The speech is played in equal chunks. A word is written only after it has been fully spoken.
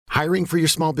Hiring for your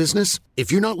small business?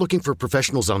 If you're not looking for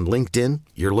professionals on LinkedIn,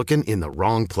 you're looking in the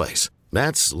wrong place.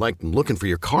 That's like looking for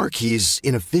your car keys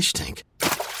in a fish tank.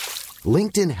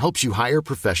 LinkedIn helps you hire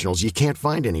professionals you can't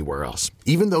find anywhere else,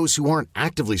 even those who aren't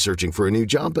actively searching for a new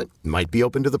job but might be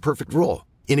open to the perfect role.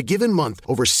 In a given month,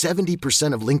 over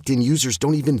 70% of LinkedIn users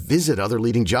don't even visit other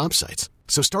leading job sites.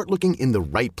 So start looking in the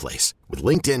right place. With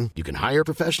LinkedIn, you can hire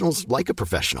professionals like a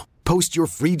professional. Post your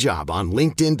free job on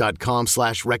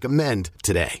linkedin.com/recommend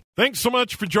today. Thanks so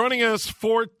much for joining us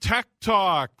for Tech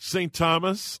Talk. St.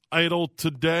 Thomas idle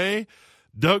today.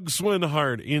 Doug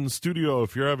Swinhart in studio.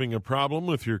 If you're having a problem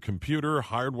with your computer,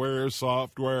 hardware,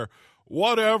 software,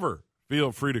 whatever,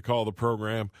 feel free to call the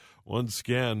program. Once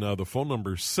again, the phone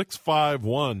number is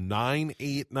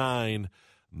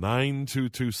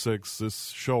 651-989-9226. This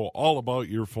show all about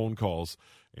your phone calls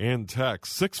and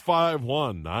text.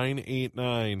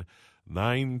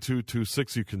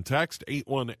 651-989-9226. You can text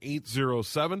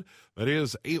 81807. That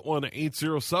is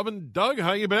 81807. Doug,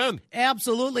 how you been?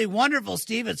 Absolutely wonderful,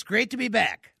 Steve. It's great to be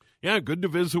back. Yeah, good to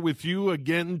visit with you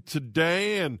again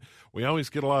today. And we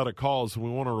always get a lot of calls, and we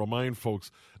want to remind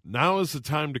folks, now is the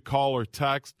time to call or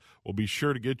text. We'll be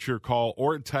sure to get your call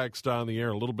or text on the air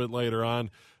a little bit later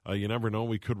on. You never know,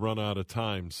 we could run out of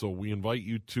time. So we invite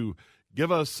you to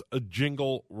give us a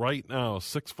jingle right now,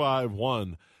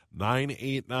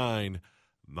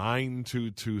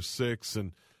 651-989-9226.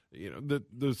 And you know,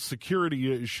 the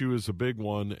security issue is a big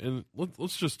one. And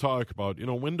let's just talk about,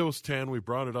 Windows 10. We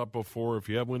brought it up before. If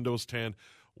you have Windows 10,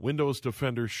 Windows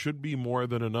Defender should be more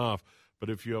than enough.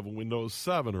 But if you have a Windows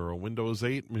 7 or a Windows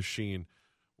 8 machine,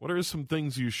 what are some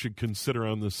things you should consider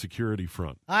on the security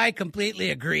front? I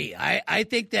completely agree. I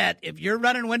think that if you're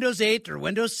running Windows 8 or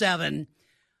Windows 7,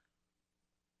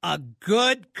 a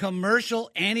good commercial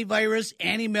antivirus,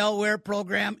 anti-malware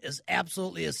program is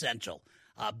absolutely essential.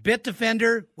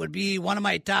 Bitdefender would be one of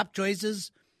my top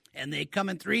choices, and they come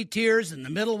in 3 tiers. And the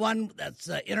middle one, that's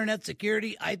Internet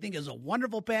Security, I think is a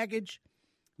wonderful package.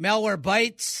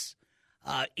 Malwarebytes,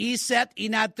 ESET,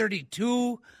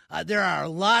 ENOT32. There are a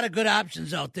lot of good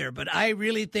options out there, but I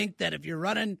really think that if you're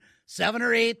running 7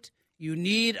 or 8, you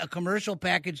need a commercial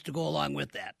package to go along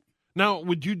with that. Now,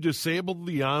 would you disable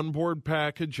the onboard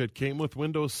package that came with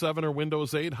Windows 7 or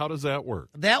Windows 8? How does that work?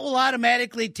 That will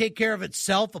automatically take care of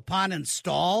itself upon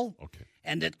install. Okay.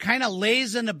 And it kind of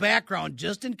lays in the background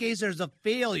just in case there's a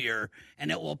failure,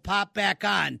 and it will pop back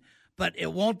on, but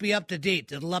it won't be up to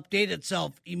date. It'll update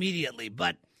itself immediately.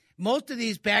 But most of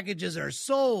these packages are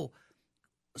so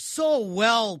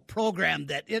well programmed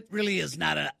that it really is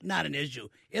not an issue.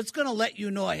 It's going to let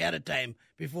you know ahead of time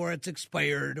before it's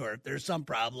expired or if there's some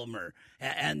problem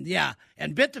and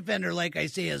Bitdefender, like I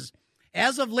say, is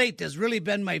as of late has really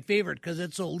been my favorite because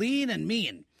it's so lean and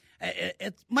mean.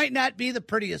 It might not be the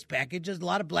prettiest package. There's a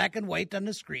lot of black and white on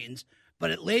the screens,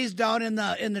 but it lays down in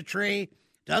the tray,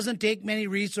 doesn't take many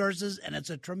resources, and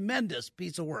it's a tremendous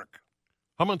piece of work.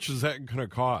 How much is that going to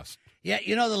cost? Yeah,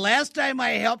 the last time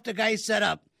I helped a guy set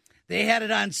up, they had it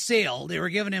on sale. They were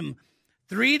giving him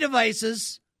 5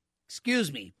 devices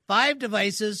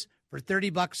for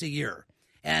 $30 a year.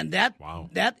 And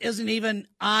that isn't even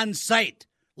on-site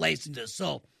licenses.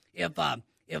 So if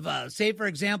say, for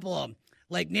example,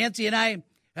 like Nancy and I,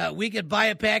 we could buy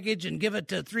a package and give it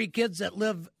to 3 kids that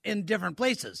live in different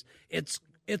places. It's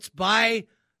by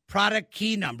product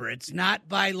key number. It's not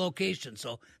by location.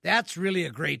 So that's really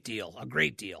a great deal.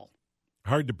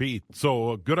 Hard to beat.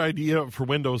 So a good idea for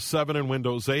Windows 7 and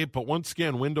Windows 8. But once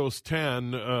again, Windows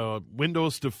 10,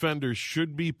 Windows Defender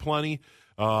should be plenty.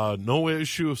 No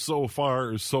issue so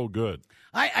far is so good.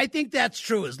 I think that's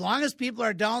true. As long as people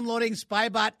are downloading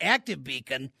Spybot Active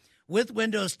Beacon with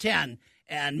Windows 10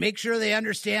 and make sure they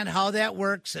understand how that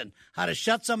works and how to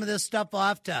shut some of this stuff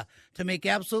off to make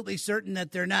absolutely certain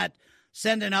that they're not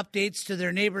sending updates to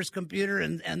their neighbor's computer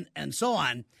and so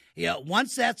on. Yeah,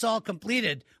 once that's all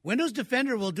completed, Windows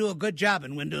Defender will do a good job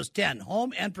in Windows 10,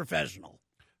 home and professional.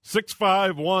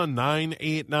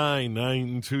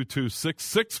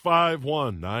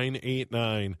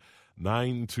 651-989-9226,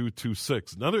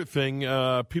 651-989-9226. Another thing,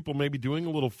 people may be doing a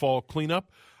little fall cleanup.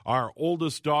 Our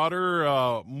oldest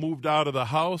daughter moved out of the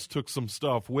house, took some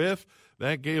stuff with.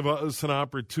 That gave us an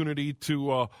opportunity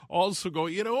to also go,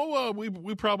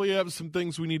 we probably have some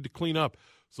things we need to clean up,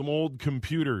 some old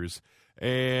computers.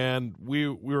 And we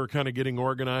were kind of getting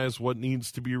organized, what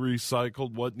needs to be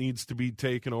recycled, what needs to be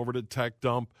taken over to Tech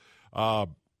Dump.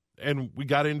 And we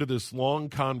got into this long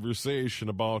conversation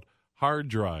about hard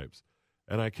drives.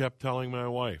 And I kept telling my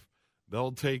wife,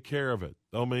 they'll take care of it.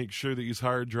 They'll make sure these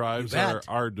hard drives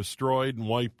are destroyed and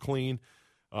wiped clean.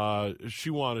 She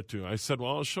wanted to. I said,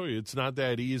 well, I'll show you. It's not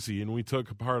that easy. And we took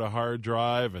apart a hard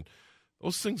drive, and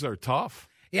those things are tough.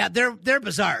 Yeah, they're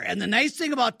bizarre. And the nice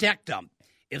thing about Tech Dump,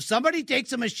 if somebody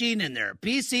takes a machine in there,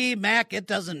 PC, Mac, it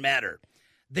doesn't matter,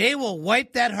 they will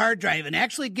wipe that hard drive and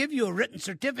actually give you a written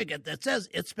certificate that says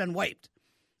it's been wiped.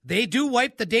 They do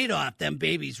wipe the data off them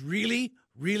babies really,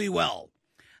 really well.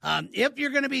 If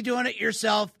you're going to be doing it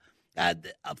yourself,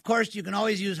 of course, you can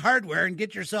always use hardware and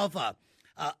get yourself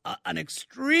an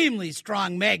extremely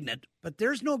strong magnet, but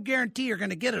there's no guarantee you're going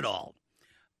to get it all.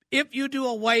 If you do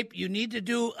a wipe, you need to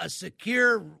do a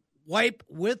secure wipe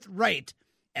with write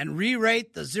and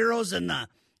rewrite the zeros and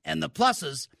the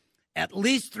pluses at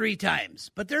least 3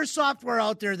 times. But there's software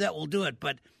out there that will do it.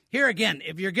 But here again,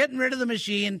 if you're getting rid of the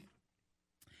machine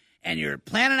and you're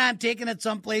planning on taking it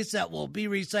someplace that will be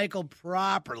recycled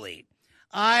properly,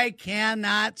 I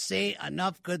cannot say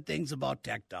enough good things about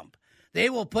Tech Dump. They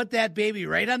will put that baby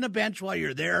right on the bench while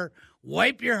you're there,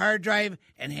 wipe your hard drive,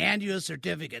 and hand you a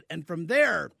certificate. And from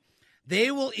there,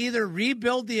 they will either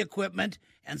rebuild the equipment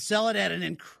and sell it at an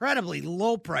incredibly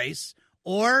low price,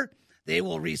 or they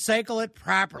will recycle it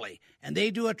properly. And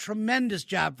they do a tremendous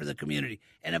job for the community.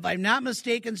 And if I'm not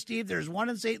mistaken, Steve, there's one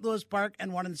in St. Louis Park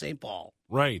and one in St. Paul.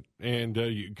 Right. And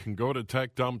you can go to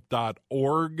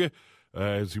techdump.org.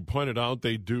 As you pointed out,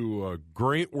 they do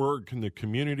great work in the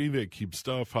community. They keep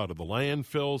stuff out of the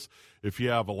landfills. If you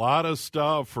have a lot of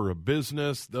stuff for a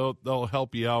business, they'll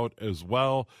help you out as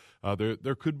well.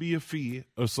 There could be a fee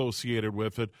associated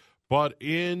with it, but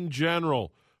in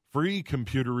general, free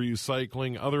computer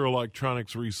recycling, other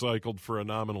electronics recycled for a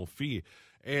nominal fee.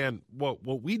 And what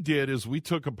we did is we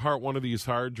took apart one of these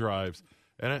hard drives,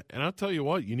 and I'll tell you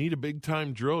what, you need a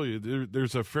big-time drill.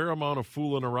 There's a fair amount of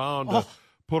fooling around to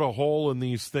put a hole in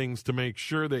these things to make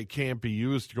sure they can't be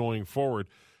used going forward.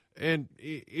 And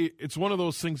it's one of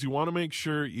those things you want to make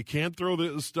sure you can't throw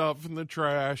this stuff in the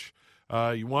trash.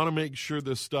 You want to make sure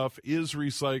this stuff is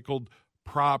recycled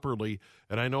properly.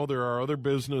 And I know there are other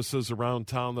businesses around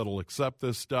town that'll accept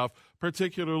this stuff,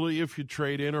 particularly if you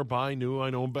trade in or buy new.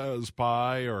 I know Best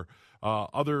Buy or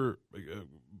other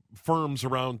firms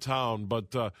around town.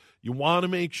 But you want to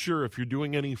make sure if you're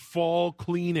doing any fall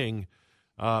cleaning,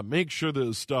 make sure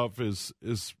this stuff is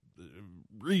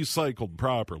recycled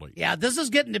properly. Yeah, this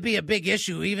is getting to be a big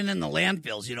issue even in the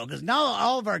landfills, because now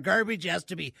all of our garbage has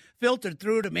to be filtered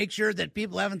through to make sure that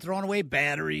people haven't thrown away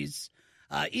batteries,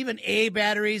 even A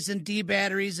batteries and D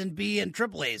batteries and B and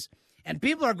AAAs. And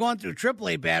people are going through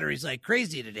AAA batteries like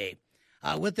crazy today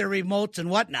with their remotes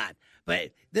and whatnot.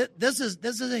 But this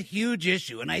is a huge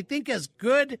issue. And I think as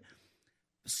good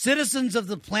citizens of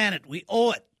the planet, we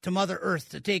owe it to Mother Earth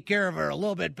to take care of her a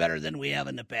little bit better than we have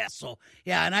in the past. So,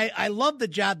 yeah, and I love the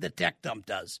job that Tech Dump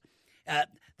does.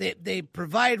 They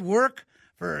provide work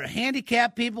for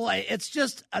handicapped people. It's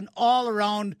just an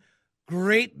all-around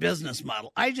great business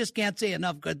model. I just can't say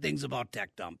enough good things about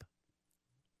Tech Dump.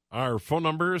 Our phone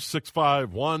number is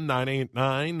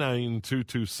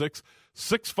 651-989-9226,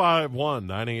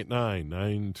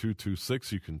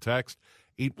 651-989-9226. You can text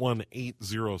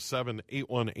 81807,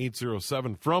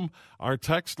 81807 from our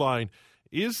text line.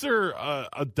 Is there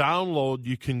a download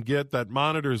you can get that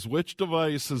monitors which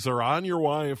devices are on your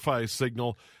Wi-Fi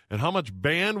signal and how much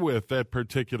bandwidth that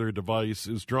particular device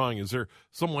is drawing? Is there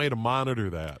some way to monitor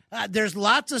that? There's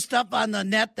lots of stuff on the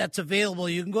net that's available.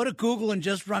 You can go to Google and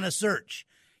just run a search.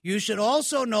 You should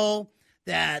also know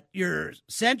that your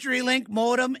CenturyLink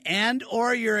modem and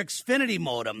or your Xfinity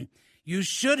modem, you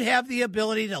should have the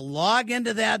ability to log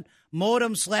into that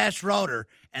modem/router,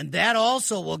 and that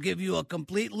also will give you a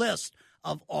complete list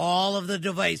of all of the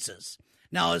devices.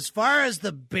 Now, as far as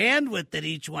the bandwidth that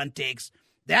each one takes,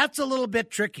 that's a little bit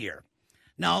trickier.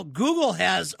 Now, Google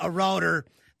has a router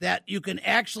that you can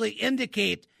actually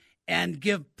indicate and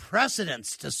give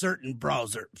precedence to certain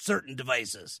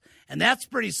devices, and that's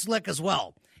pretty slick as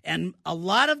well. And a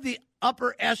lot of the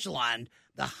upper echelon,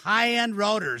 the high-end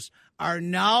routers, are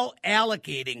now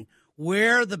allocating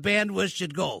where the bandwidth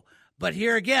should go. But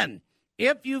here again,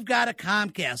 if you've got a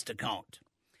Comcast account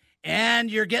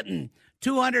and you're getting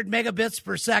 200 megabits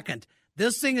per second,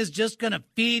 this thing is just going to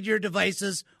feed your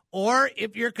devices. Or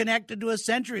if you're connected to a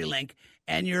CenturyLink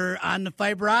and you're on the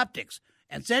fiber optics.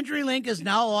 And CenturyLink is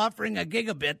now offering a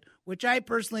gigabit, which I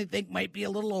personally think might be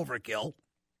a little overkill.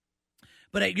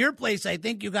 But at your place, I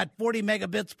think you got 40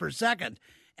 megabits per second.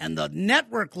 And the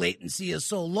network latency is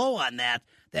so low on that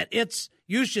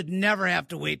you should never have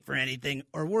to wait for anything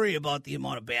or worry about the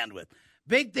amount of bandwidth.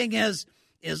 Big thing is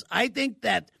I think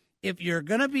that if you're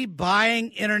going to be buying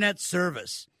internet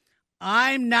service,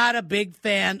 I'm not a big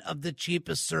fan of the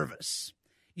cheapest service.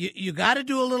 You got to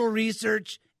do a little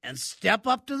research and step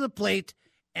up to the plate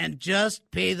and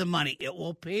just pay the money. It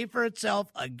will pay for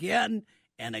itself again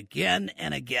and again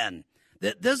and again.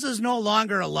 This is no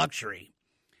longer a luxury.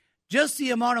 Just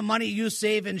the amount of money you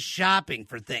save in shopping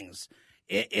for things,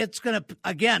 it's going to,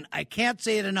 again, I can't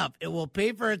say it enough, it will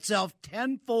pay for itself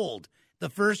tenfold the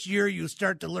first year you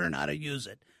start to learn how to use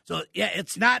it. So, yeah,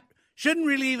 shouldn't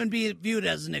really even be viewed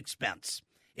as an expense.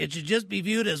 It should just be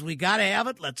viewed as we got to have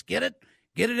it, let's get it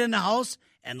in the house,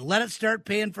 and let it start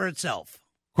paying for itself.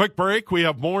 Quick break. We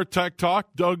have more Tech Talk.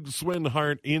 Doug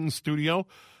Swinhart in studio.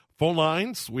 Phone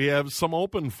lines, we have some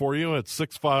open for you at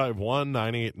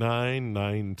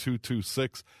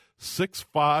 651-989-9226.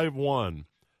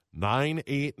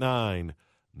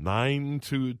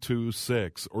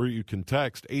 651-989-9226. Or you can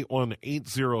text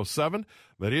 81807.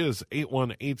 That is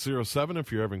 81807.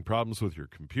 If you're having problems with your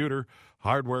computer,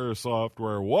 hardware,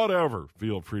 software, whatever,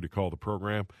 feel free to call the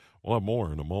program. We'll have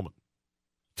more in a moment.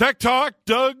 Tech Talk,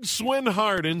 Doug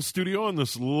Swinhart in studio on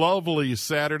this lovely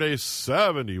Saturday,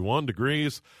 71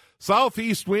 degrees.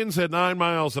 Southeast winds at 9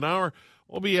 miles an hour.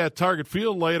 We'll be at Target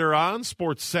Field later on.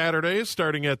 Sports Saturdays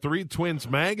starting at 3. Twins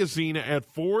Magazine at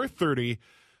 4:30.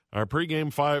 Our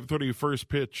pregame 5:30 first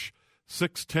pitch,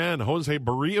 6:10. Jose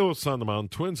Barrios on the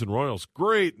mound. Twins and Royals.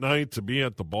 Great night to be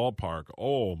at the ballpark.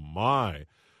 Oh, my.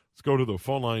 Let's go to the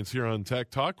phone lines here on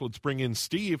Tech Talk. Let's bring in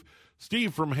Steve.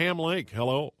 Steve from Ham Lake.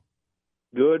 Hello.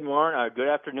 Good morning. Good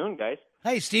afternoon, guys.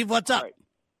 Hey, Steve, what's up? Right.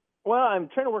 Well, I'm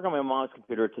trying to work on my mom's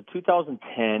computer. It's a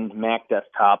 2010 Mac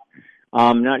desktop.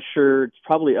 I'm not sure. It's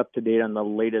probably up to date on the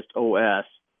latest OS.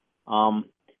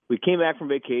 We came back from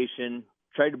vacation,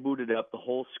 tried to boot it up. The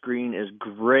whole screen is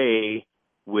gray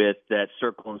with that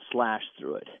circle and slash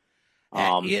through it.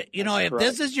 If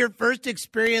this is your first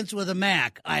experience with a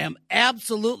Mac, I am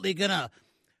absolutely going to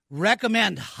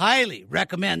highly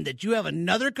recommend that you have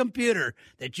another computer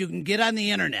that you can get on the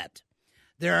internet.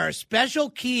 There are special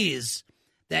keys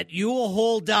that you will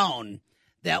hold down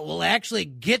that will actually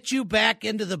get you back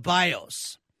into the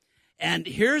BIOS. And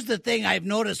here's the thing I've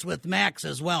noticed with Macs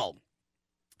as well.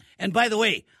 And by the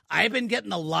way, I've been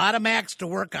getting a lot of Macs to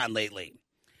work on lately.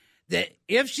 That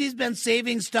if she's been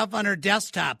saving stuff on her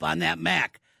desktop on that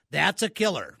Mac, that's a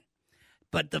killer.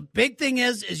 But the big thing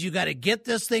is you got to get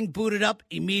this thing booted up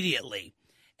immediately.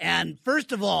 And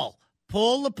first of all,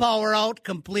 pull the power out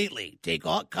completely.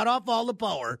 Cut off all the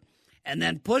power, and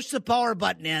then push the power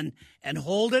button in and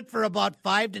hold it for about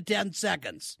 5 to 10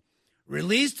 seconds.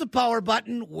 Release the power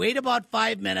button, wait about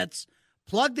 5 minutes,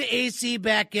 plug the AC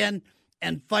back in,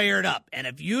 and fire it up. And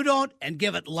if you don't, and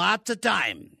give it lots of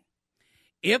time,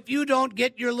 if you don't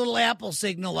get your little Apple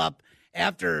signal up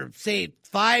after, say,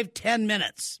 5-10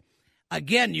 minutes,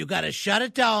 again, you got to shut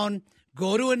it down,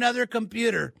 go to another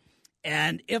computer,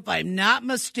 and if I'm not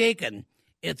mistaken,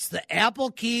 it's the Apple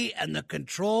key and the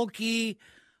control key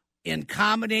in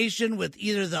combination with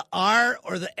either the R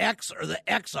or the X or the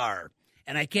XR.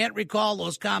 And I can't recall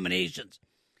those combinations.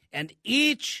 And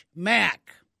each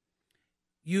Mac,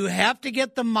 you have to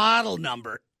get the model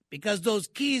number because those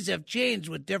keys have changed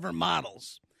with different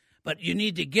models. But you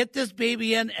need to get this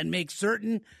baby in and make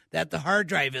certain that the hard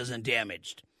drive isn't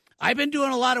damaged. I've been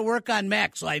doing a lot of work on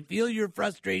Macs, so I feel your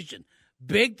frustration.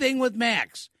 Big thing with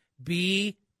Macs,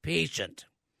 be patient.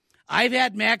 I've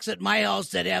had Macs at my house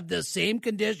that have this same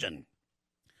condition.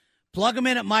 Plug them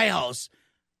in at my house,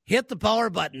 hit the power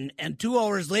button, and 2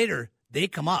 hours later, they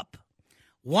come up.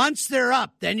 Once they're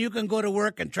up, then you can go to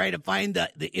work and try to find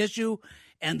the issue,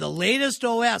 and the latest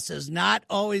OS is not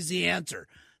always the answer.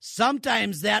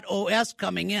 Sometimes that OS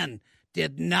coming in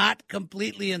did not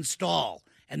completely install,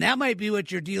 and that might be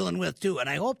what you're dealing with too, and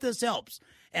I hope this helps.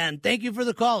 And thank you for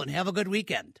the call, and have a good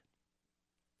weekend.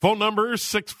 Phone number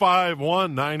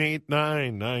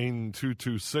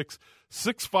 651-989-9226.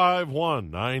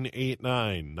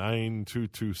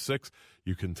 651-989-9226.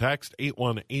 You can text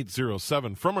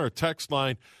 81807 from our text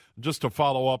line. Just to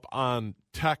follow up on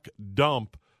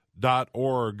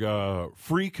techdump.org,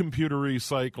 free computer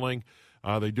recycling.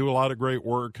 They do a lot of great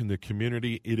work in the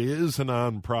community. It is a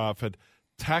nonprofit,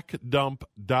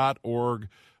 techdump.org.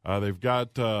 They've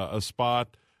got a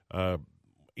spot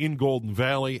in Golden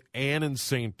Valley and in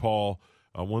St. Paul.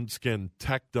 Once again,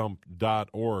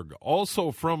 techdump.org.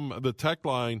 Also from the tech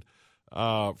line,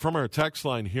 from our text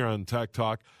line here on Tech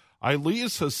Talk, I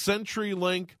lease a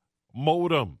CenturyLink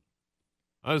modem.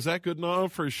 Is that good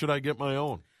enough, or should I get my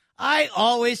own? I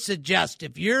always suggest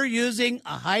if you're using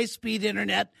a high-speed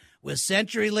internet with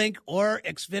CenturyLink or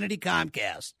Xfinity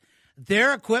Comcast,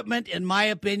 their equipment, in my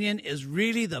opinion, is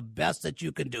really the best that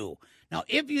you can do. Now,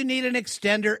 if you need an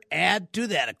extender, add to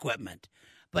that equipment.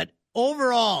 But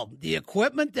overall, the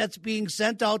equipment that's being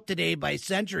sent out today by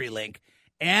CenturyLink,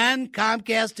 and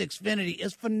Comcast Xfinity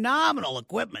is phenomenal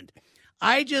equipment.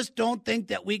 I just don't think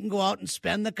that we can go out and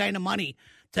spend the kind of money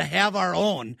to have our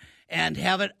own and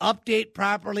have it update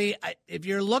properly. If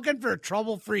you're looking for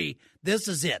trouble-free, this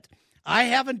is it. I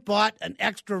haven't bought an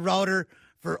extra router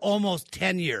for almost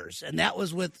 10 years, and that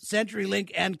was with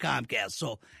CenturyLink and Comcast.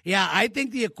 So, yeah, I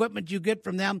think the equipment you get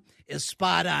from them is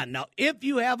spot on. Now, if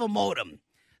you have a modem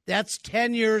that's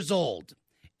 10 years old,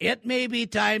 it may be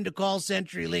time to call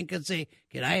CenturyLink and say,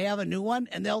 can I have a new one?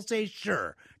 And they'll say,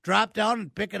 sure. Drop down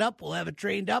and pick it up. We'll have it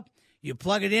trained up. You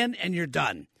plug it in, and you're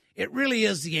done. It really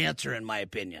is the answer, in my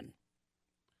opinion.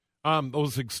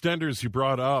 Those extenders you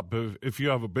brought up, if you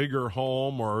have a bigger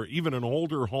home or even an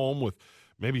older home with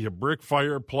maybe a brick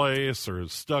fireplace or a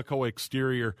stucco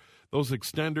exterior, those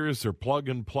extenders are plug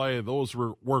and play. Those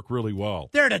work really well.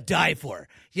 They're to die for.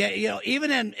 Yeah,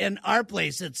 even in our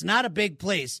place, it's not a big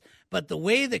place, but the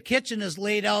way the kitchen is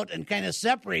laid out and kind of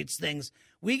separates things,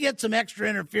 we get some extra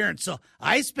interference. So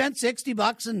I spent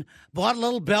 $60 and bought a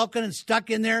little Belkin and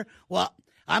stuck in there. Well,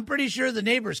 I'm pretty sure the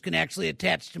neighbors can actually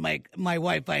attach to my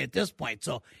Wi-Fi at this point.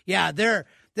 So, yeah, they're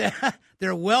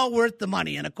well worth the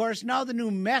money. And, of course, now the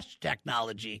new mesh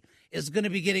technology is going to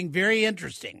be getting very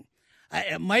interesting.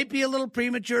 It might be a little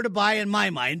premature to buy in my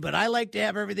mind, but I like to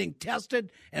have everything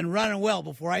tested and running well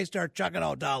before I start chucking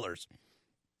out dollars.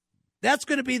 That's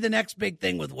going to be the next big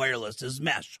thing with wireless is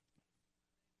mesh.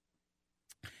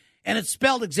 And it's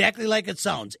spelled exactly like it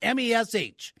sounds,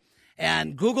 M-E-S-H.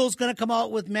 And Google's going to come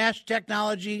out with mesh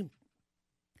technology.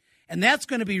 And that's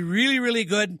going to be really, really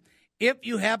good if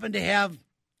you happen to have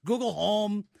Google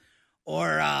Home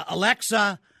or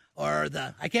Alexa or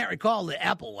I can't recall the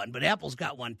Apple one, but Apple's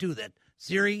got one too, that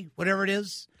Siri, whatever it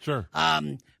is. Sure.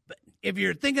 But if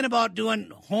you're thinking about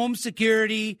doing home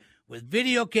security with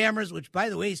video cameras, which, by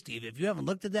the way, Steve, if you haven't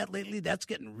looked at that lately, that's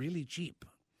getting really cheap.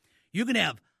 You can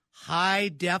have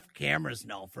high-def cameras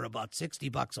now for about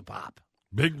 $60 a pop.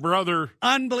 Big brother.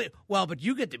 Unbelievable. Well, but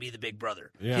you get to be the big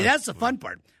brother. Yeah. See, that's the fun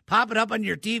part. Pop it up on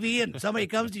your TV and somebody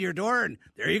comes to your door and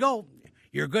there you go.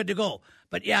 You're good to go.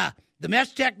 But yeah, the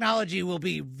mesh technology will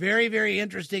be very, very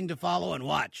interesting to follow and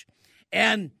watch.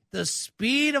 And the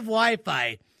speed of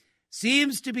Wi-Fi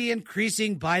seems to be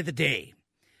increasing by the day.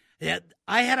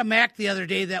 I had a Mac the other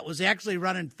day that was actually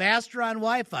running faster on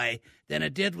Wi-Fi than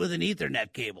it did with an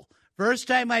Ethernet cable. First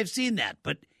time I've seen that,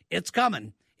 but it's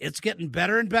coming. It's getting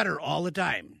better and better all the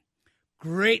time.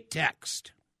 Great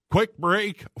text. Quick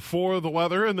break for the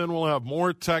weather, and then we'll have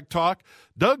more tech talk.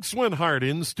 Doug Swinhart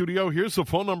in studio. Here's the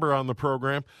phone number on the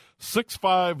program,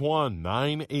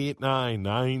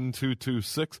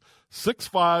 651-989-9226,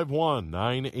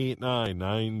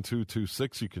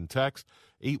 651-989-9226. You can text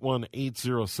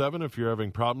 81807 if you're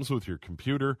having problems with your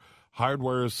computer,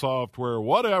 hardware, software,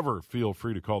 whatever. Feel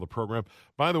free to call the program.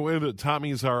 By the way, the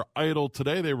Tommies are idle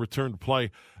today. They return to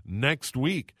play next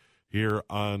week here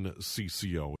on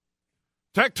CCO.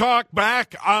 Tech Talk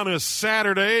back on a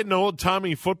Saturday. No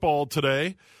Tommy football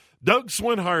today. Doug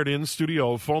Swinhart in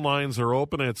studio. Phone lines are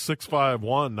open at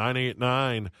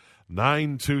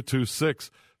 651-989-9226.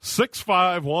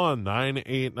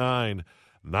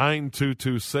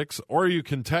 651-989-9226. Or you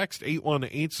can text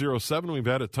 81807. We've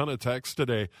had a ton of texts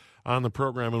today on the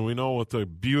program, and we know with the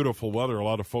beautiful weather, a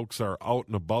lot of folks are out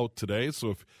and about today. So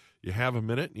if you have a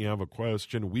minute and you have a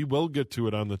question, we will get to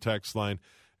it on the text line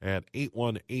at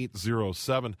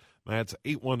 81807. That's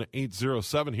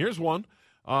 81807. Here's one.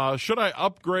 Should I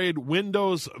upgrade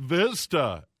Windows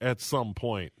Vista at some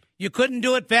point? You couldn't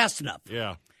do it fast enough.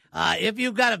 Yeah. If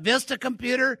you've got a Vista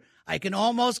computer, I can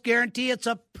almost guarantee it's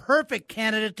a perfect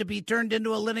candidate to be turned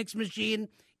into a Linux machine,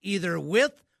 either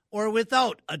with or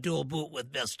without a dual boot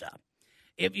with Vista.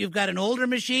 If you've got an older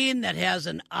machine that has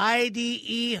an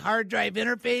IDE hard drive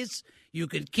interface, you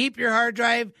can keep your hard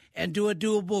drive and do a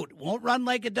dual boot. It won't run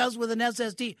like it does with an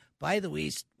SSD. By the way,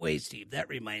 Steve, that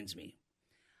reminds me.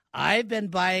 I've been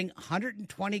buying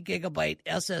 120 gigabyte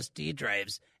SSD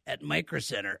drives at Micro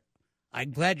Center.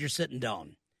 I'm glad you're sitting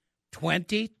down.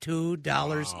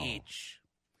 $22 each.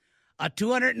 A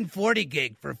 240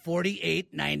 gig for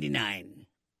 $48.99.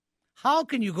 How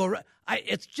can you go?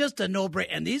 It's just a no-brainer.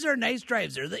 And these are nice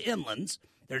drives. They're the Inlands.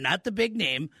 They're not the big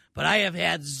name, but I have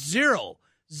had zero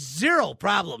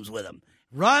problems with them.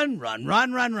 Run.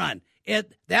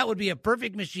 That would be a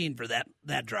perfect machine for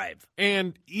that drive.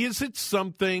 And is it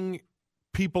something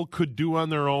people could do on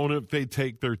their own if they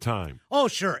take their time? Oh,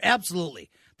 sure,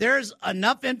 absolutely. There's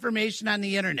enough information on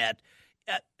the internet,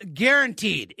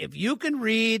 guaranteed. If you can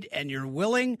read and you're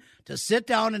willing to sit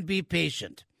down and be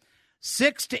patient,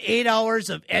 6 to 8 hours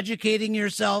of educating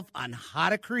yourself on how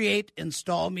to create,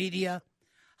 install media,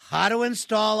 how to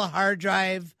install a hard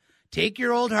drive, Take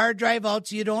your old hard drive out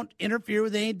so you don't interfere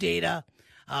with any data.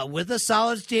 With a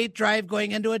solid-state drive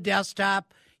going into a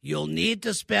desktop, you'll need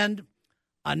to spend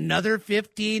another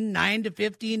 $9 to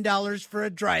 $15 for a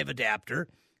drive adapter.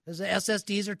 Because the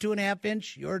SSDs are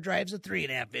 2.5-inch, your drive's a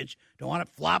 3.5-inch. Don't want it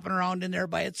flopping around in there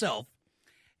by itself.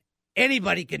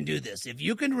 Anybody can do this. If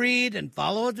you can read and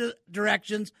follow the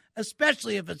directions,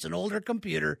 especially if it's an older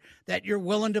computer that you're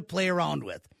willing to play around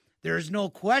with, there is no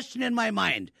question in my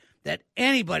mind that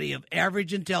anybody of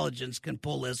average intelligence can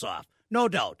pull this off. No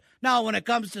doubt. Now, when it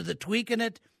comes to the tweaking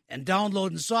it and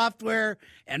downloading software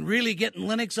and really getting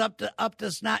Linux up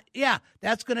to snot, yeah,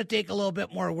 that's going to take a little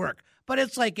bit more work. But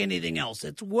it's like anything else.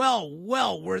 It's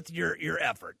well worth your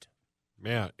effort.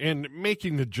 Yeah, and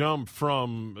making the jump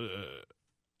from,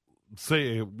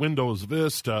 say, Windows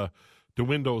Vista to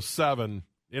Windows 7,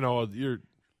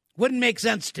 wouldn't make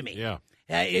sense to me. Yeah.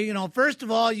 First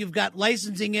of all, you've got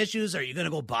licensing issues. Are you going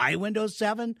to go buy Windows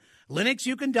 7? Linux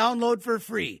you can download for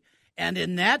free. And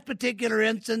in that particular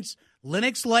instance,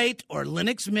 Linux Lite or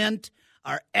Linux Mint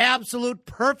are absolute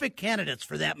perfect candidates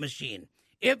for that machine.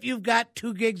 If you've got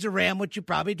 2 gigs of RAM, which you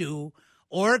probably do,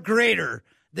 or greater,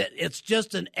 that it's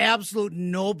just an absolute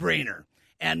no-brainer.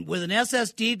 And with an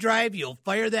SSD drive, you'll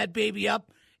fire that baby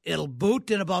up. It'll boot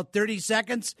in about 30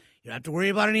 seconds. You don't have to worry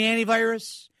about any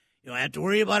antivirus. You don't have to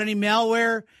worry about any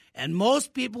malware. And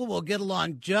most people will get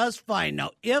along just fine. Now,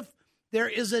 if there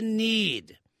is a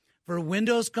need for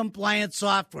Windows-compliant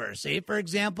software, say, for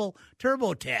example,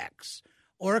 TurboTax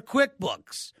or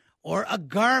QuickBooks or a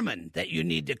Garmin that you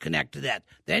need to connect to that,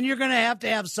 then you're going to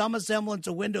have some semblance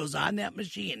of Windows on that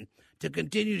machine to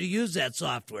continue to use that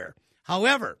software.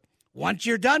 However, once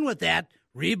you're done with that,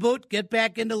 reboot, get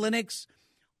back into Linux.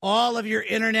 All of your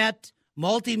internet,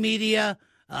 multimedia,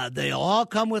 they all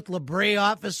come with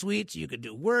LibreOffice suites. You can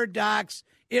do Word docs.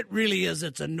 It really is.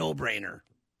 It's a no-brainer.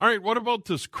 All right, what about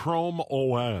this Chrome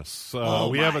OS?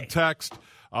 We have a text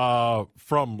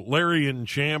from Larry in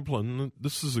Champlin.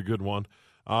 This is a good one.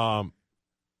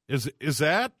 Is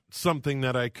that something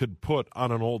that I could put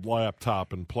on an old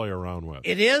laptop and play around with?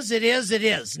 It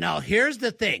is. Now, here's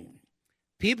the thing.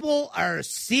 People are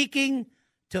seeking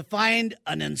to find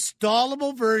an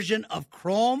installable version of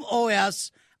Chrome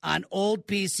OS on old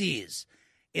PCs.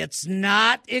 It's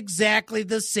not exactly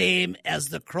the same as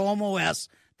the Chrome OS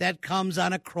that comes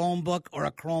on a Chromebook or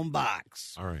a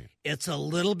Chromebox. All right. It's a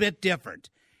little bit different.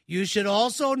 You should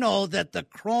also know that the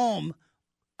Chrome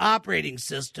operating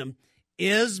system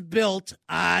is built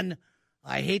on,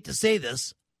 I hate to say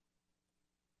this,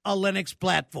 a Linux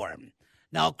platform.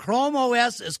 Now, Chrome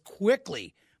OS is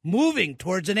quickly moving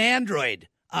towards an Android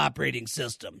operating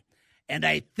system. And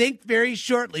I think very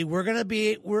shortly we're going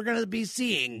to be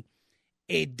seeing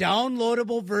a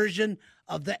downloadable version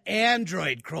of the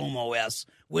Android Chrome OS,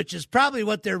 which is probably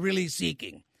what they're really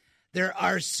seeking. There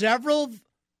are several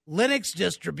Linux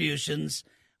distributions.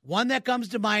 One that comes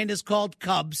to mind is called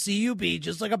Cub, C-U-B,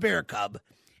 just like a bear cub.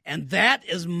 And that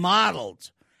is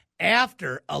modeled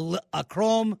after a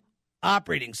Chrome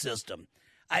operating system.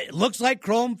 It looks like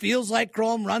Chrome, feels like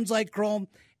Chrome, runs like Chrome,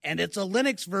 and it's a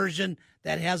Linux version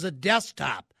that has a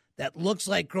desktop that looks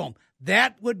like Chrome.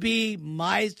 That would be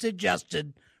my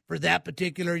suggestion for that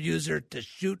particular user to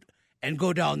shoot and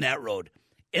go down that road.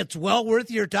 It's well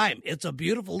worth your time. It's a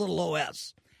beautiful little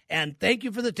OS. And thank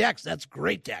you for the text. That's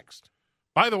great text.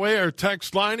 By the way, our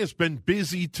text line has been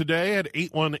busy today at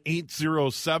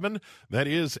 81807. That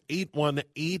is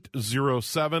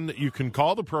 81807. You can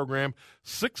call the program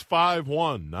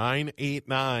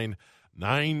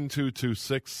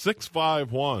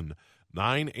 651-989-9226,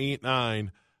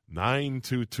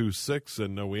 651-989-9226.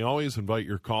 And we always invite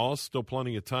your calls. Still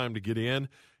plenty of time to get in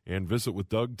and visit with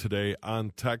Doug today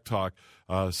on Tech Talk.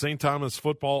 St. Thomas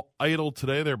football idle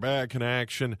today. They're back in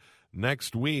action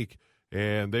next week.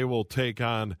 And they will take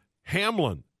on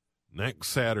Hamlin next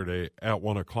Saturday at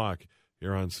 1 o'clock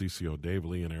here on CCO. Dave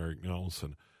Lee and Eric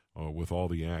Nelson with all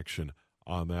the action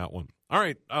on that one. All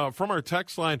right, from our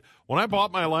text line, when I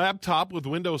bought my laptop with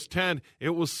Windows 10,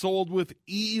 it was sold with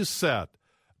ESET.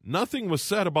 Nothing was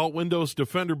said about Windows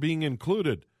Defender being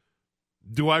included.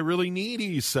 Do I really need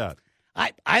ESET?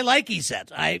 I like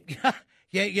ESET.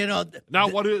 Yeah, Now,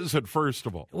 what is it, first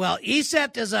of all? Well,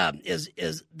 ESET is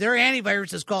their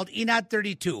antivirus is called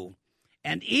ENOT32.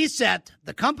 And ESET,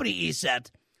 the company ESET,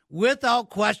 without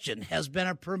question, has been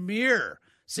a premier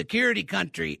security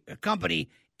company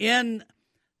in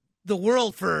the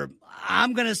world for,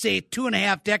 I'm going to say,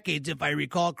 2.5 decades, if I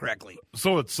recall correctly.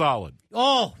 So it's solid.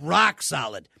 Oh, rock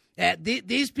solid.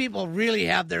 These people really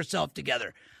have their self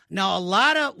together. Now, a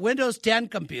lot of Windows 10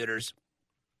 computers,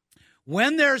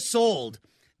 when they're sold,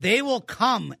 they will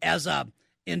come as a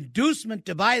inducement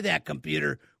to buy that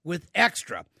computer with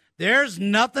extra. There's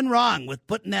nothing wrong with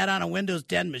putting that on a Windows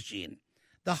 10 machine.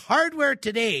 The hardware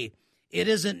today, it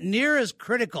isn't near as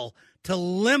critical to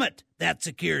limit that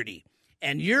security.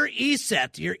 And your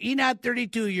ESET, your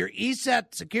E-NOT32, your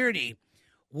ESET security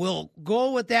will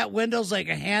go with that Windows like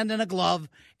a hand in a glove,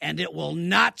 and it will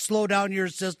not slow down your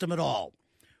system at all.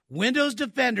 Windows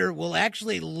Defender will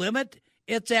actually limit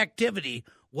its activity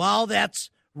while that's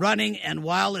running and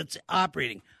while it's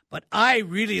operating. But I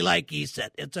really like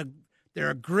ESET.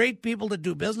 They're great people to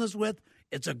do business with.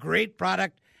 It's a great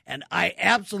product, and I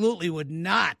absolutely would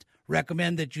not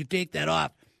recommend that you take that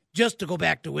off just to go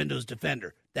back to Windows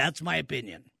Defender. That's my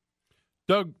opinion.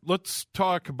 Doug, let's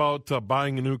talk about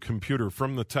buying a new computer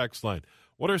from the text line.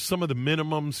 What are some of the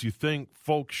minimums you think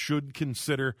folks should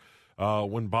consider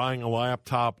when buying a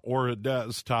laptop or a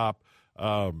desktop?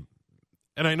 And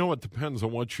I know it depends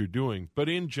on what you're doing, but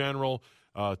in general,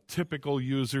 typical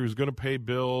user is going to pay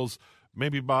bills,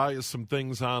 maybe buy some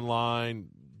things online,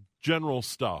 general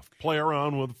stuff, play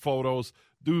around with photos,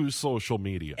 do social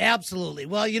media. Absolutely.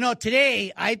 Well,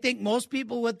 today, I think most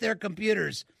people with their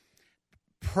computers,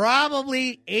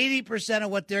 probably 80%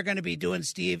 of what they're going to be doing,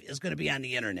 Steve, is going to be on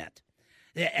the internet.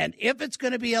 And if it's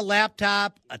going to be a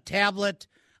laptop, a tablet,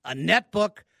 a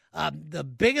netbook, the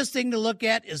biggest thing to look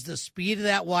at is the speed of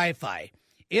that Wi-Fi.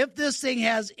 If this thing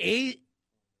has a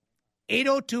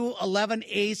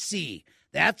 802.11ac,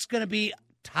 that's going to be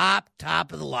top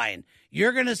of the line.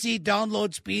 You're going to see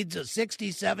download speeds of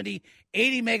 60, 70,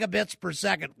 80 megabits per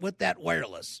second with that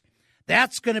wireless.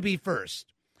 That's going to be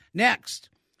first. Next,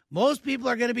 most people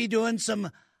are going to be doing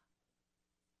some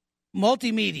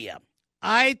multimedia.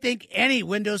 I think any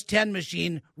Windows 10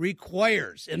 machine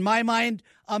requires, in my mind,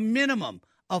 a minimum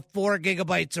of 4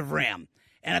 gigabytes of RAM.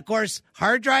 And, of course,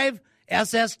 hard drive,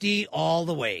 SSD all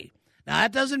the way. Now,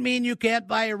 that doesn't mean you can't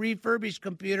buy a refurbished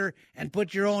computer and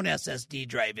put your own SSD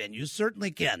drive in. You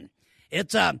certainly can.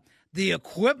 It's the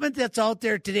equipment that's out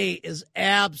there today is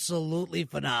absolutely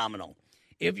phenomenal.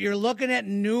 If you're looking at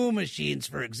new machines,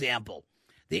 for example,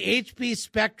 the HP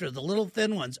Spectra, the little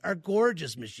thin ones, are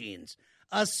gorgeous machines.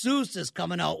 Asus is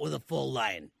coming out with a full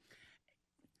line.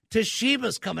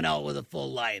 Toshiba's coming out with a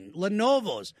full line.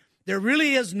 Lenovo's. There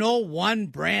really is no one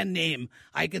brand name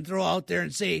I can throw out there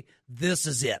and say, this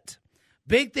is it.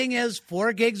 Big thing is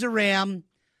 4 gigs of RAM.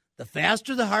 The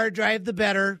faster the hard drive, the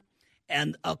better.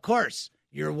 And, of course,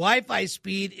 your Wi-Fi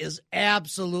speed is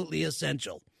absolutely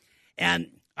essential.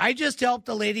 And I just helped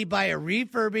a lady buy a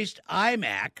refurbished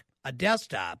iMac, a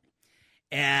desktop,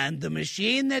 and the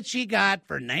machine that she got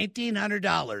for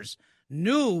 $1,900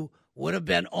 new would have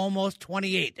been almost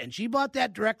 $2,800. And she bought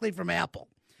that directly from Apple.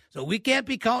 So we can't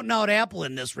be counting out Apple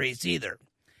in this race either.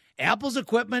 Apple's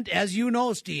equipment, as you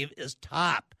know, Steve, is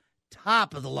top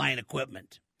of the line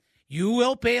equipment. You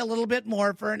will pay a little bit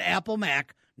more for an Apple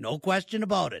Mac, no question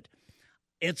about it.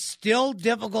 It's still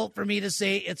difficult for me to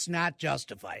say it's not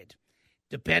justified.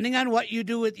 Depending on what you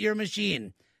do with your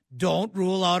machine, don't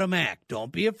rule out a Mac.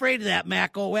 Don't be afraid of that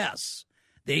Mac OS.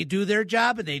 They do their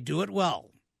job, and they do it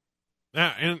well.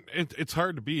 Yeah, and it's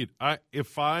hard to beat.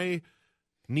 If I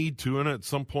need to, and at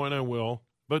some point I will,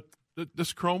 but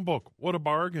this Chromebook, what a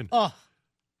bargain. Oh,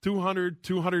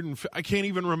 $250. I can't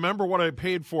even remember what I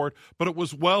paid for it, but it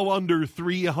was well under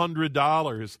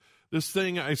 $300. This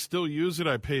thing, I still use it.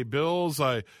 I pay bills.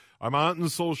 I'm on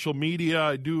social media.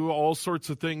 I do all sorts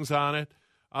of things on it.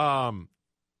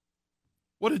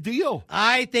 What a deal.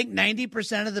 I think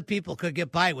 90% of the people could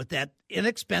get by with that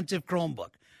inexpensive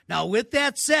Chromebook. Now, with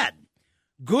that said,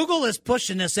 Google is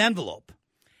pushing this envelope,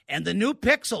 and the new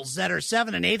Pixels that are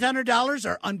 $700 and $800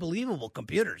 are unbelievable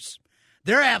computers.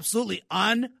 They're absolutely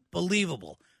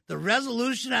unbelievable. The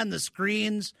resolution on the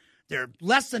screens, they're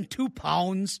less than 2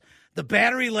 pounds. The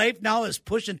battery life now is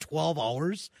pushing 12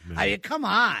 hours. I mean, come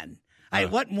on.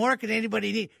 What more can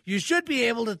anybody need? You should be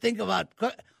able to think about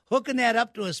hooking that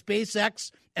up to a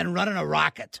SpaceX and running a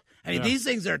rocket. I mean, these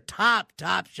things are top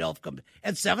shelf.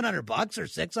 And $700 or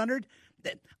 $600?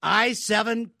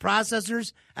 i7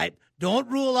 processors.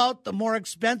 Don't rule out the more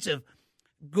expensive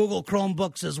Google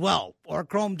Chromebooks as well, or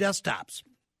Chrome desktops.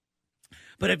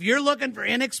 But if you're looking for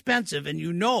inexpensive and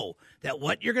you know that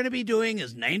what you're going to be doing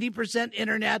is 90%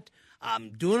 internet,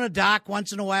 doing a doc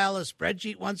once in a while, a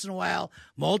spreadsheet once in a while,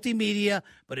 multimedia,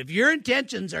 but if your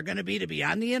intentions are going to be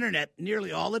on the internet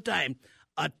nearly all the time,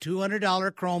 a $200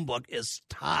 Chromebook is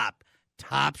top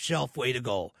shelf way to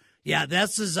go. Yeah,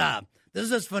 this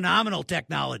is phenomenal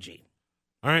technology.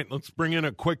 All right, let's bring in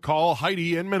a quick call.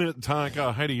 Heidi in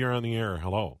Minnetonka. Heidi, you're on the air.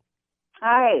 Hello.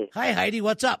 Hi. Hi, Heidi.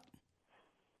 What's up?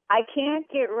 I can't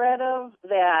get rid of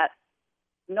that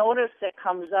notice that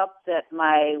comes up that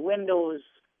my Windows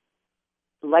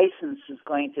license is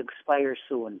going to expire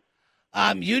soon.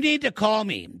 You need to call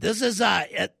me. This is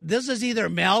either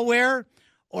malware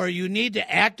or you need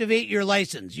to activate your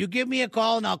license. You give me a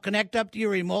call and I'll connect up to you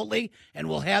remotely and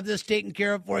we'll have this taken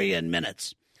care of for you in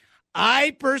minutes.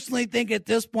 I personally think at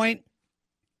this point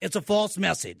it's a false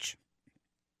message.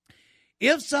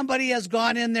 If somebody has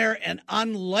gone in there and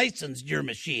unlicensed your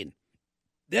machine,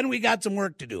 then we got some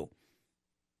work to do.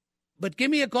 But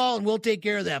give me a call and we'll take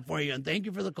care of that for you. And thank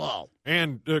you for the call.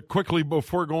 And quickly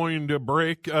before going to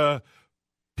break,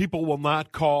 people will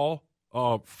not call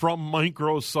from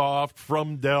Microsoft,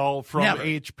 from Dell, from Never.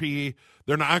 HP.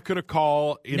 They're not going to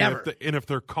call. Never. And if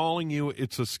they're calling you,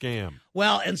 it's a scam.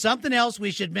 Well, and something else we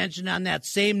should mention on that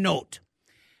same note.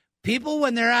 People,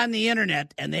 when they're on the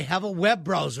internet and they have a web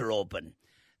browser open,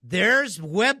 there's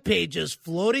web pages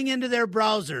floating into their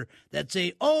browser that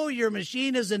say, oh, your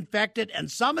machine is infected.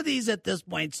 And some of these at this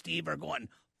point, Steve, are going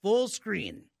full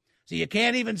screen. So you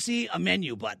can't even see a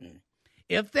menu button.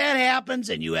 If that happens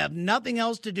and you have nothing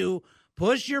else to do,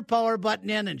 push your power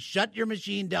button in and shut your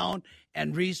machine down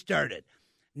and restart it.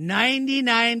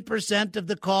 99% of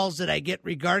the calls that I get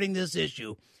regarding this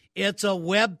issue, it's a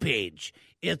web page.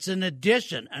 It's an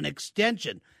addition, an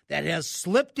extension that has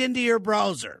slipped into your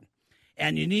browser,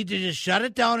 and you need to just shut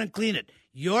it down and clean it.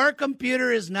 Your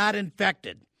computer is not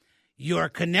infected. Your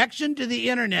connection to the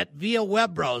internet via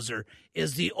web browser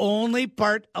is the only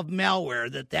part of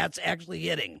malware that's actually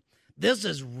hitting. This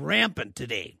is rampant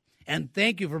today, and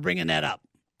thank you for bringing that up.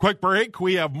 Quick break.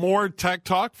 We have more Tech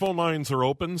Talk. Phone lines are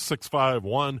open,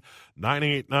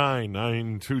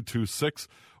 651-989-9226.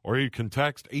 Or you can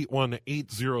text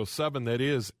 81807. That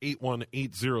is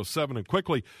 81807. And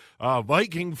quickly,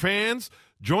 Viking fans,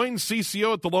 join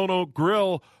CCO at the Lone Oak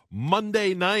Grill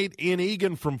Monday night in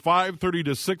Eagan from 5:30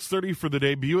 to 6:30 for the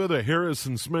debut of the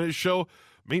Harrison Smith Show.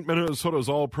 Meet Minnesota's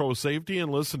All-Pro Safety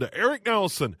and listen to Eric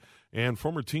Nelson and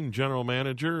former team general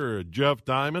manager Jeff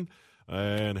Diamond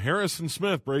and Harrison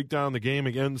Smith break down the game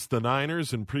against the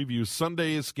Niners and preview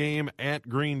Sunday's game at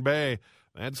Green Bay.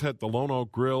 That's at the Lone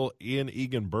Oak Grill in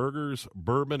Eagan. Burgers,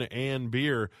 bourbon, and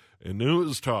beer. And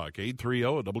News Talk,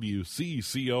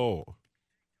 830-WCCO.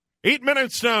 8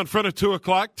 minutes now in front of 2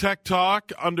 o'clock. Tech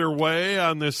Talk underway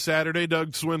on this Saturday.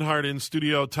 Doug Swinhart in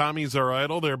studio. Tommy's our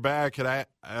idol. They're back in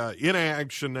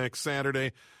action next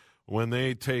Saturday when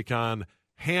they take on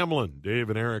Hamlin. Dave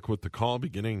and Eric with the call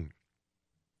beginning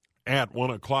at 1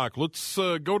 o'clock. Let's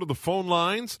go to the phone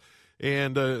lines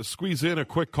and squeeze in a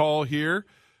quick call here.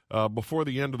 Before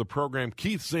the end of the program.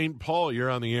 Keith St. Paul, you're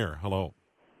on the air. Hello.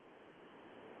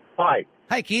 Hi.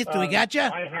 Hi, Keith. Do we got you?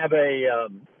 I have a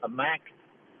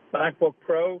MacBook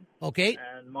Pro. Okay.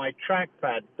 And my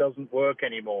trackpad doesn't work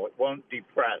anymore. It won't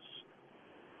depress.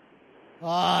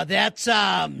 That's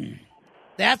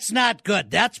not good.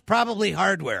 That's probably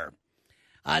hardware.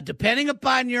 Depending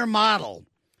upon your model,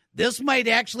 this might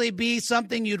actually be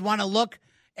something you'd want to look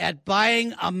at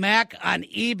buying a Mac on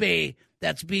eBay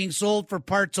that's being sold for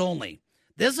parts only.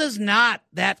 This is not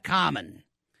that common,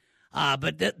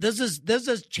 but this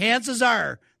is chances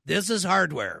are this is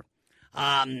hardware.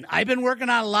 I've been working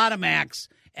on a lot of Macs,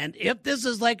 and if this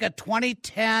is like a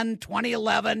 2010,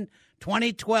 2011,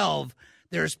 2012,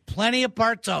 there's plenty of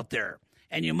parts out there,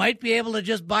 and you might be able to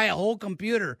just buy a whole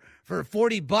computer for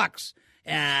 $40.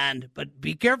 But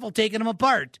be careful taking them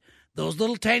apart. Those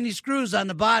little tiny screws on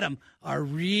the bottom are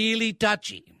really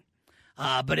touchy.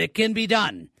 But it can be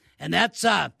done, and that's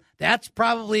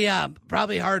probably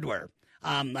hardware.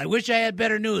 I wish I had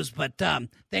better news, but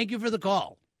thank you for the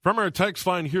call. From our text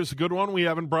line, here's a good one. We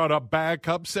haven't brought up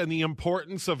backups and the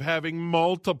importance of having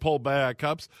multiple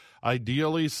backups.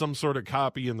 Ideally, some sort of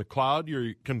copy in the cloud.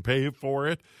 You can pay for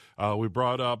it. We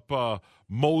brought up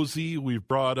Mozy. We've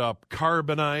brought up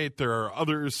Carbonite. There are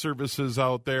other services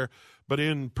out there. But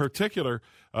in particular,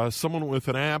 someone with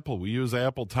an Apple, we use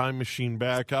Apple Time Machine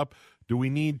Backup. Do we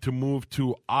need to move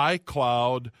to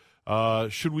iCloud?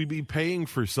 Should we be paying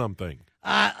for something?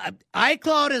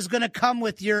 iCloud is going to come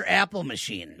with your Apple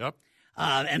machine. Yep.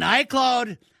 And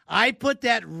iCloud, I put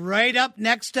that right up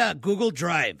next to Google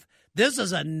Drive. This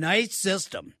is a nice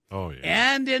system. Oh,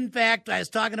 yeah. And, in fact, I was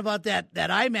talking about that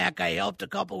iMac I helped a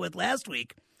couple with last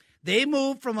week. They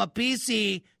moved from a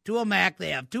PC to a Mac. They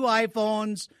have 2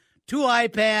 iPhones, 2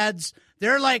 iPads.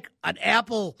 They're like an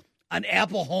Apple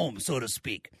home, so to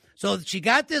speak. So she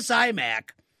got this iMac.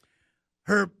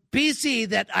 Her PC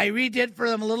that I redid for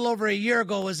them a little over a year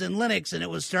ago was in Linux, and it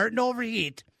was starting to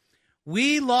overheat.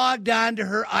 We logged on to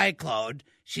her iCloud.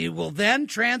 She will then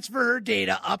transfer her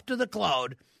data up to the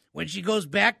cloud. When she goes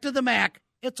back to the Mac,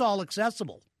 it's all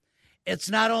accessible. It's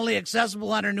not only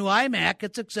accessible on her new iMac,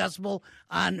 it's accessible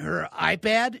on her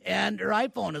iPad and her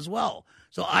iPhone as well.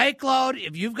 So iCloud,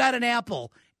 if you've got an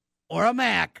Apple or a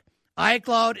Mac,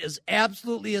 iCloud is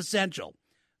absolutely essential.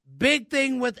 Big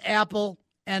thing with Apple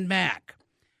and Mac.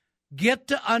 Get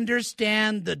to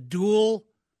understand the dual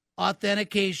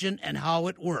authentication and how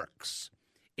it works.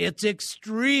 It's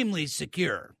extremely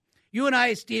secure. You and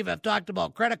I, Steve, have talked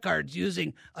about credit cards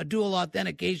using a dual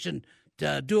authentication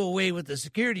to do away with the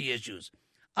security issues.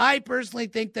 I personally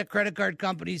think that credit card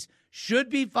companies should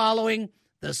be following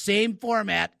the same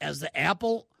format as the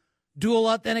Apple dual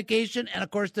authentication and,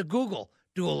 of course, the Google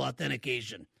dual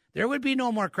authentication. There would be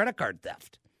no more credit card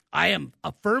theft. I am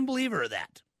a firm believer of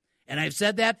that. And I've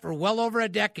said that for well over a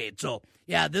decade. So,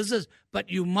 yeah, but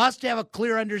you must have a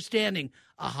clear understanding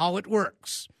of how it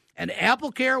works. And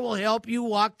AppleCare will help you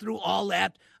walk through all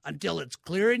that until it's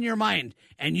clear in your mind,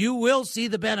 and you will see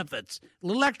the benefits. A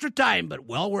little extra time, but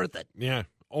well worth it. Yeah,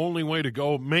 only way to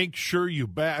go. Make sure you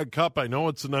back up. I know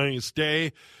it's a nice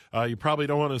day. You probably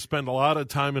don't want to spend a lot of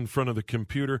time in front of the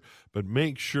computer, but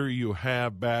make sure you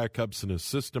have backups and a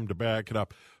system to back it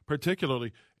up,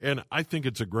 particularly, and I think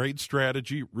it's a great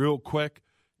strategy, real quick,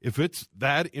 if it's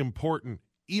that important,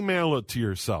 email it to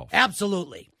yourself.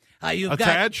 Absolutely.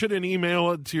 Attach it and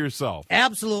email it to yourself.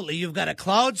 Absolutely. You've got a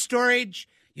cloud storage.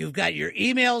 You've got your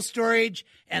email storage.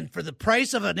 And for the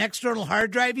price of an external hard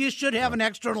drive, you should have an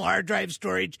external hard drive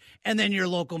storage and then your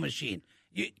local machine.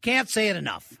 You can't say it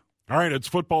enough. All right, it's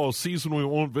football season. We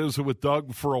won't visit with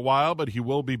Doug for a while, but he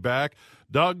will be back.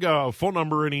 Doug, phone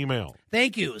number and email.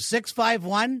 Thank you.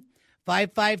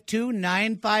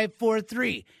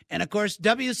 651-552-9543. And, of course,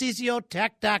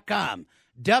 WCCOtech.com.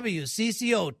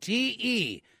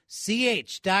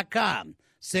 WCCOTECH.com.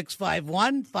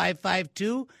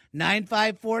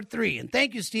 651-552-9543. And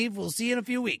thank you, Steve. We'll see you in a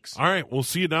few weeks. All right, we'll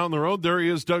see you down the road. There he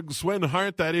is, Doug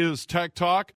Swinhart. That is Tech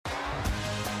Talk.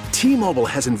 T-Mobile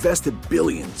has invested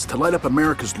billions to light up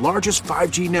America's largest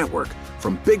 5G network,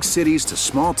 from big cities to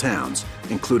small towns,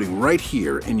 including right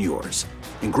here in yours.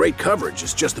 And great coverage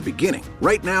is just the beginning.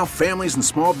 Right now, families and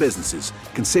small businesses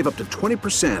can save up to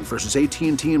 20% versus AT&T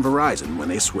and Verizon when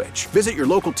they switch. Visit your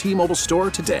local T-Mobile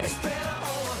store today.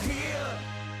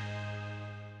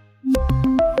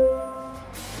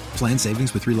 Plan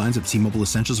savings with 3 lines of T-Mobile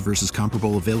Essentials versus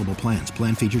comparable available plans.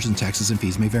 Plan features and taxes and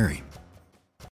fees may vary.